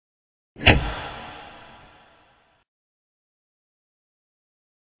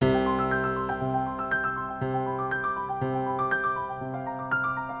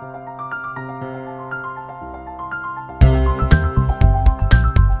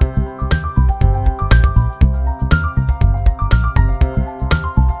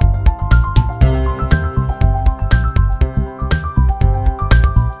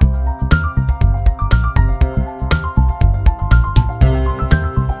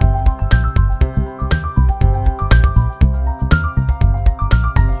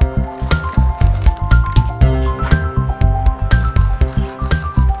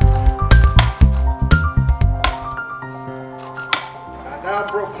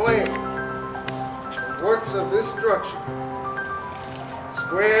claim the works of this structure,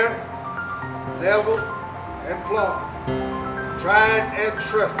 square, level, and plumb, tried and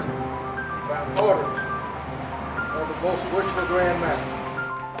trusted by order of the most worshipful Grand Master.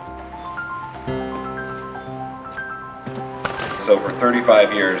 So for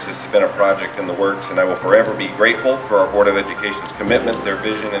 35 years, this has been a project in the works, and I will forever be grateful for our Board of Education's commitment, their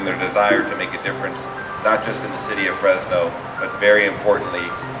vision, and their desire to make a difference, not just in the city of Fresno, but very importantly,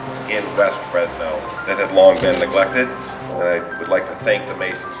 in West Fresno, that had long been neglected. And I would like to thank the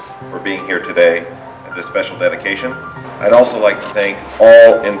Masons for being here today at this special dedication. I'd also like to thank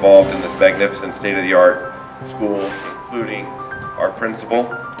all involved in this magnificent state-of-the-art school, including our principal,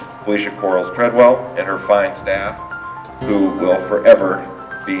 Felicia Quarles-Treadwell, and her fine staff, who will forever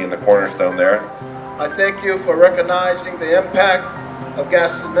be in the cornerstone there. I thank you for recognizing the impact of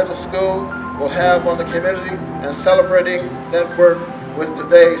Gaston Middle School will have on the community and celebrating that work with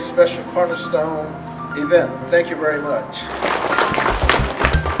today's special cornerstone event. Thank you very much.